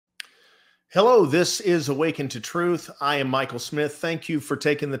Hello, this is Awaken to Truth. I am Michael Smith. Thank you for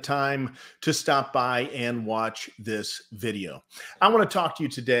taking the time to stop by and watch this video. I want to talk to you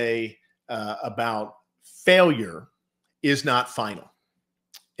today about failure is not final.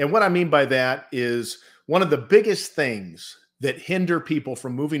 And what I mean by that is one of the biggest things that hinder people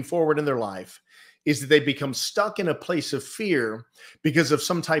from moving forward in their life is that they become stuck in a place of fear because of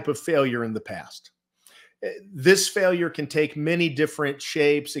some type of failure in the past. This failure can take many different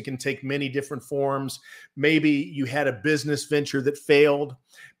shapes. It can take many different forms. Maybe you had a business venture that failed.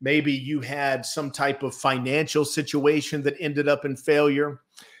 Maybe you had some type of financial situation that ended up in failure.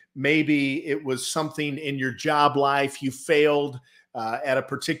 Maybe it was something in your job life. You failed at a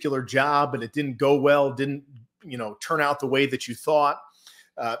particular job and it didn't go well, didn't turn out the way that you thought.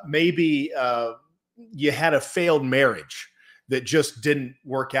 Maybe you had a failed marriage that just didn't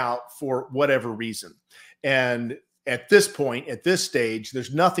work out for whatever reason. And at this point, at this stage,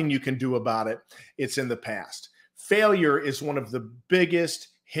 there's nothing you can do about it. It's in the past. Failure is one of the biggest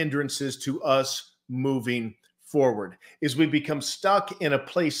hindrances to us moving forward, is we become stuck in a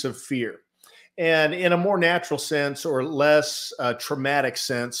place of fear. And in a more natural sense or less traumatic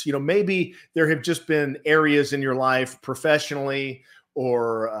sense, maybe there have just been areas in your life professionally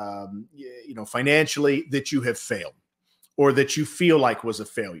or, financially that you have failed or that you feel like was a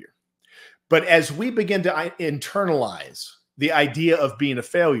failure. But as we begin to internalize the idea of being a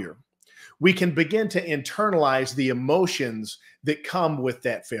failure, we can begin to internalize the emotions that come with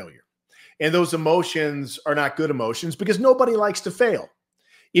that failure. And those emotions are not good emotions because nobody likes to fail.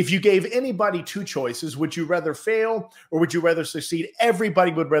 If you gave anybody two choices, would you rather fail or would you rather succeed?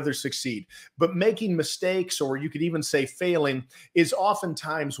 Everybody would rather succeed. But making mistakes, or you could even say failing, is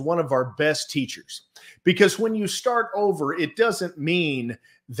oftentimes one of our best teachers. Because when you start over, it doesn't mean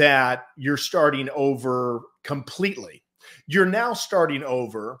that you're starting over completely. You're now starting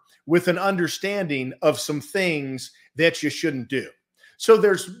over with an understanding of some things that you shouldn't do. So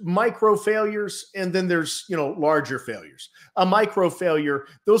there's micro failures and then there's, larger failures. A micro failure,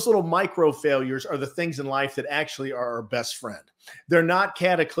 those little micro failures are the things in life that actually are our best friend. They're not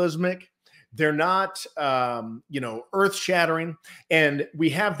cataclysmic. They're not, earth shattering. And we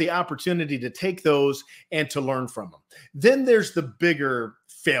have the opportunity to take those and to learn from them. Then there's the bigger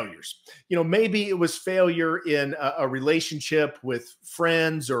failures. Maybe it was failure in a relationship with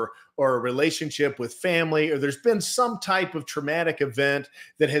friends or a relationship with family, or there's been some type of traumatic event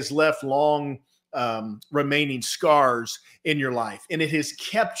that has left long remaining scars in your life, and it has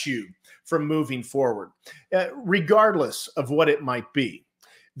kept you from moving forward, regardless of what it might be.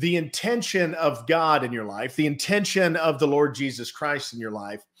 The intention of God in your life, the intention of the Lord Jesus Christ in your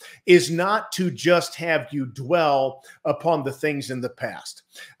life, is not to just have you dwell upon the things in the past.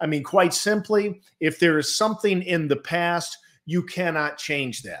 I mean, quite simply, if there is something in the past, you cannot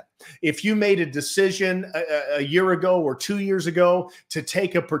change that. If you made a decision a year ago or 2 years ago to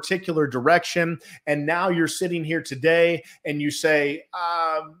take a particular direction, and now you're sitting here today and you say,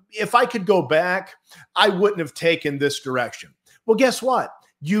 if I could go back, I wouldn't have taken this direction. Well, guess what?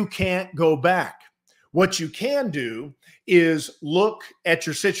 You can't go back. What you can do is look at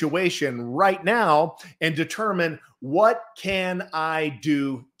your situation right now and determine, what can I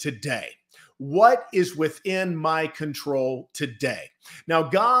do today? What is within my control today? Now,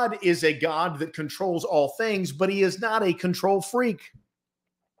 God is a God that controls all things, but he is not a control freak.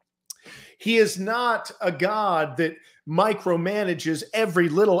 He is not a God that micromanages every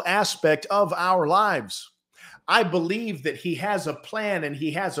little aspect of our lives. I believe that he has a plan and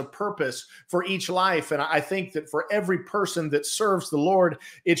he has a purpose for each life. And I think that for every person that serves the Lord,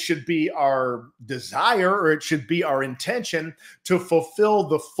 it should be our desire, or it should be our intention, to fulfill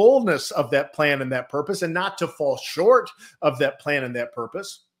the fullness of that plan and that purpose, and not to fall short of that plan and that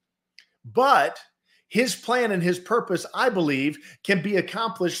purpose. But his plan and his purpose, I believe, can be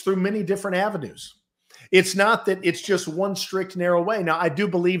accomplished through many different avenues. It's not that it's just one strict, narrow way. Now, I do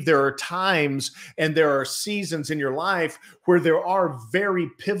believe there are times and there are seasons in your life where there are very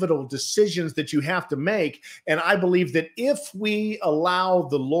pivotal decisions that you have to make. And I believe that if we allow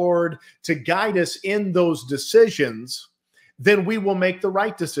the Lord to guide us in those decisions, then we will make the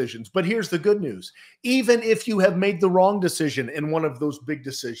right decisions. But here's the good news. Even if you have made the wrong decision in one of those big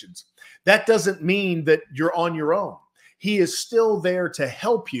decisions, that doesn't mean that you're on your own. He is still there to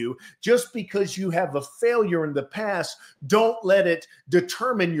help you. Just because you have a failure in the past, don't let it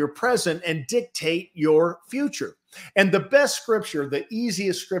determine your present and dictate your future. And the best scripture, the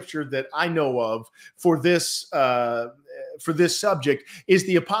easiest scripture that I know of for this subject is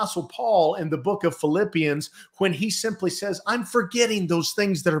the Apostle Paul in the book of Philippians, when he simply says, I'm forgetting those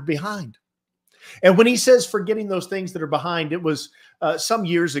things that are behind. And when he says forgetting those things that are behind, it was some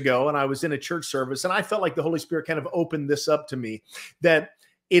years ago, and I was in a church service, and I felt like the Holy Spirit kind of opened this up to me, that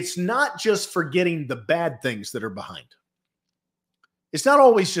it's not just forgetting the bad things that are behind. It's not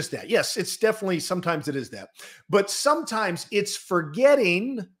always just that. Yes, it's definitely, sometimes it is that. But sometimes it's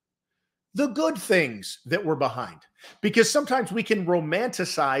forgetting the good things that were behind. Because sometimes we can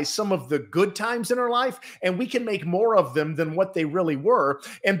romanticize some of the good times in our life, and we can make more of them than what they really were.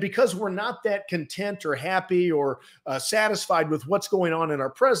 And because we're not that content or happy or satisfied with what's going on in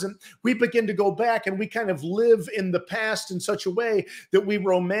our present, we begin to go back and we kind of live in the past in such a way that we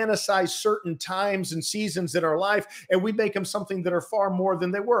romanticize certain times and seasons in our life, and we make them something that are far more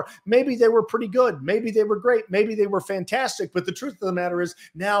than they were. Maybe they were pretty good. Maybe they were great. Maybe they were fantastic. But the truth of the matter is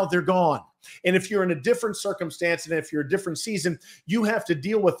now they're gone. And if you're in a different circumstance and if you're a different season, you have to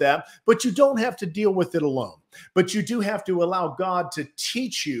deal with that, but you don't have to deal with it alone. But you do have to allow God to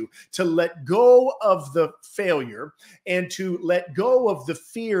teach you to let go of the failure and to let go of the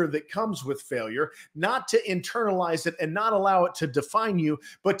fear that comes with failure, not to internalize it and not allow it to define you,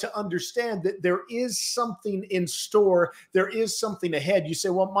 but to understand that there is something in store. There is something ahead. You say,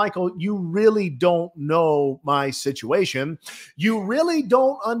 well, Michael, you really don't know my situation. You really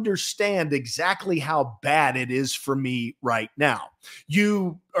don't understand exactly how bad it is for me right now.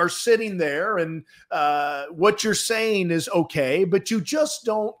 You are sitting there and what you're saying is okay, but you just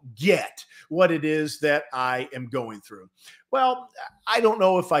don't get what it is that I am going through. Well, I don't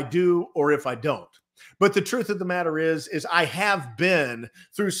know if I do or if I don't. But the truth of the matter is I have been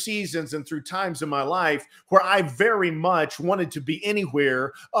through seasons and through times in my life where I very much wanted to be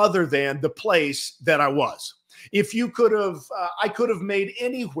anywhere other than the place that I was. If you could have, I could have made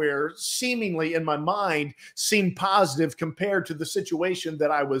anywhere seemingly in my mind seem positive compared to the situation that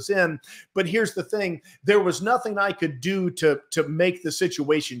I was in. But here's the thing. There was nothing I could do to make the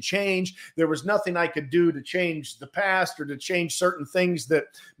situation change. There was nothing I could do to change the past or to change certain things that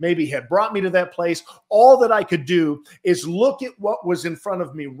maybe had brought me to that place. All that I could do is look at what was in front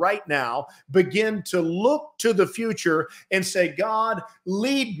of me right now, begin to look to the future and say, God,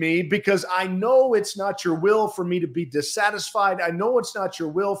 lead me, because I know it's not your will for me to be dissatisfied. I know it's not your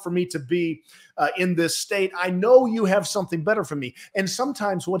will for me to be in this state. I know you have something better for me. And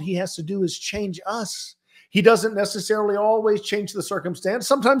sometimes what he has to do is change us. He doesn't necessarily always change the circumstance.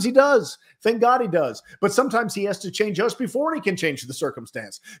 Sometimes he does. Thank God he does. But sometimes he has to change us before he can change the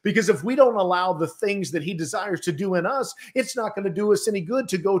circumstance. Because if we don't allow the things that he desires to do in us, it's not going to do us any good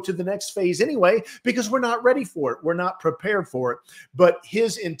to go to the next phase anyway, because we're not ready for it. We're not prepared for it. But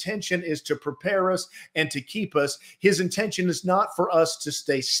his intention is to prepare us and to keep us. His intention is not for us to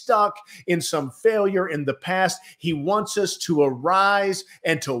stay stuck in some failure in the past. He wants us to arise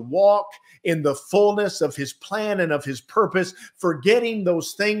and to walk in the fullness of his plan and of his purpose, forgetting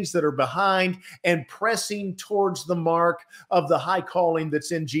those things that are behind and pressing towards the mark of the high calling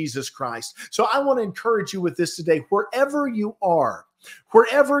that's in Jesus Christ. So I want to encourage you with this today, wherever you are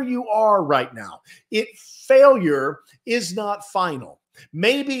right now, failure is not final.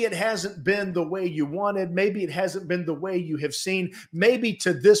 Maybe it hasn't been the way you wanted. Maybe it hasn't been the way you have seen. Maybe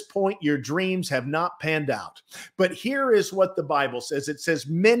to this point, your dreams have not panned out. But here is what the Bible says. It says,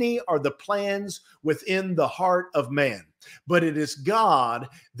 many are the plans within the heart of man, but it is God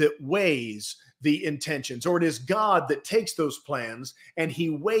that weighs the intentions, or it is God that takes those plans and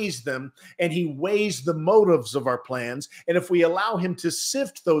he weighs them, and he weighs the motives of our plans. And if we allow him to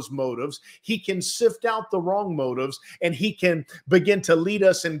sift those motives, he can sift out the wrong motives, and he can begin to lead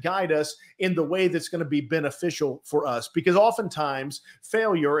us and guide us in the way that's going to be beneficial for us. Because oftentimes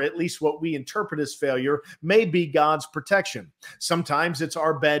failure, at least what we interpret as failure, may be God's protection. Sometimes it's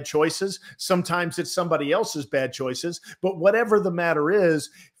our bad choices. Sometimes it's somebody else's bad choices. But whatever the matter is,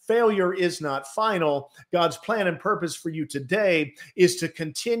 failure is not final. God's plan and purpose for you today is to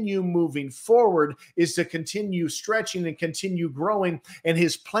continue moving forward, is to continue stretching and continue growing. And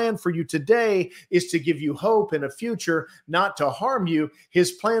his plan for you today is to give you hope and a future, not to harm you.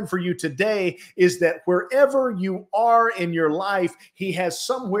 His plan for you today is that wherever you are in your life, he has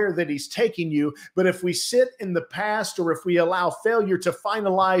somewhere that he's taking you. But if we sit in the past, or if we allow failure to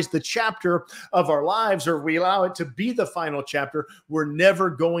finalize the chapter of our lives, or we allow it to be the final chapter, we're never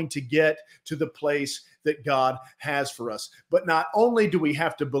going to get to the place that God has for us. But not only do we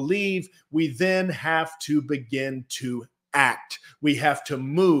have to believe, we then have to begin to act. We have to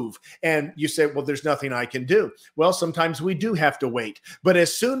move. And you say, well, there's nothing I can do. Well, sometimes we do have to wait. But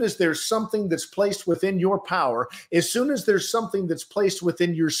as soon as there's something that's placed within your power, as soon as there's something that's placed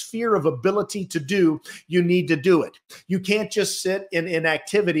within your sphere of ability to do, you need to do it. You can't just sit in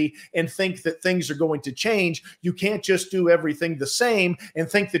inactivity and think that things are going to change. You can't just do everything the same and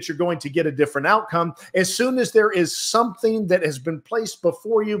think that you're going to get a different outcome. As soon as there is something that has been placed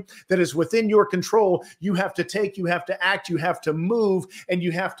before you that is within your control, you have to take, you have to act, you have to move, and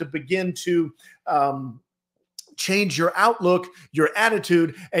you have to begin to change your outlook, your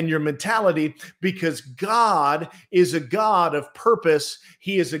attitude, and your mentality, because God is a God of purpose.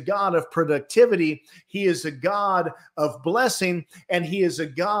 He is a God of productivity. He is a God of blessing, and he is a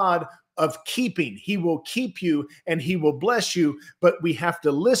God of keeping. He will keep you and he will bless you, but we have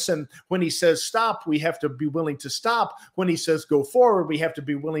to listen. When he says stop, we have to be willing to stop. When he says go forward, we have to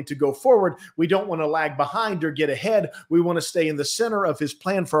be willing to go forward. We don't want to lag behind or get ahead. We want to stay in the center of his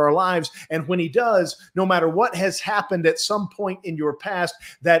plan for our lives. And when he does, no matter what has happened at some point in your past,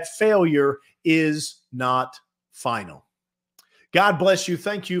 that failure is not final. God bless you.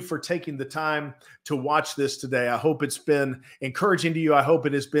 Thank you for taking the time to watch this today. I hope it's been encouraging to you. I hope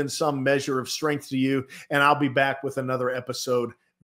it has been some measure of strength to you. And I'll be back with another episode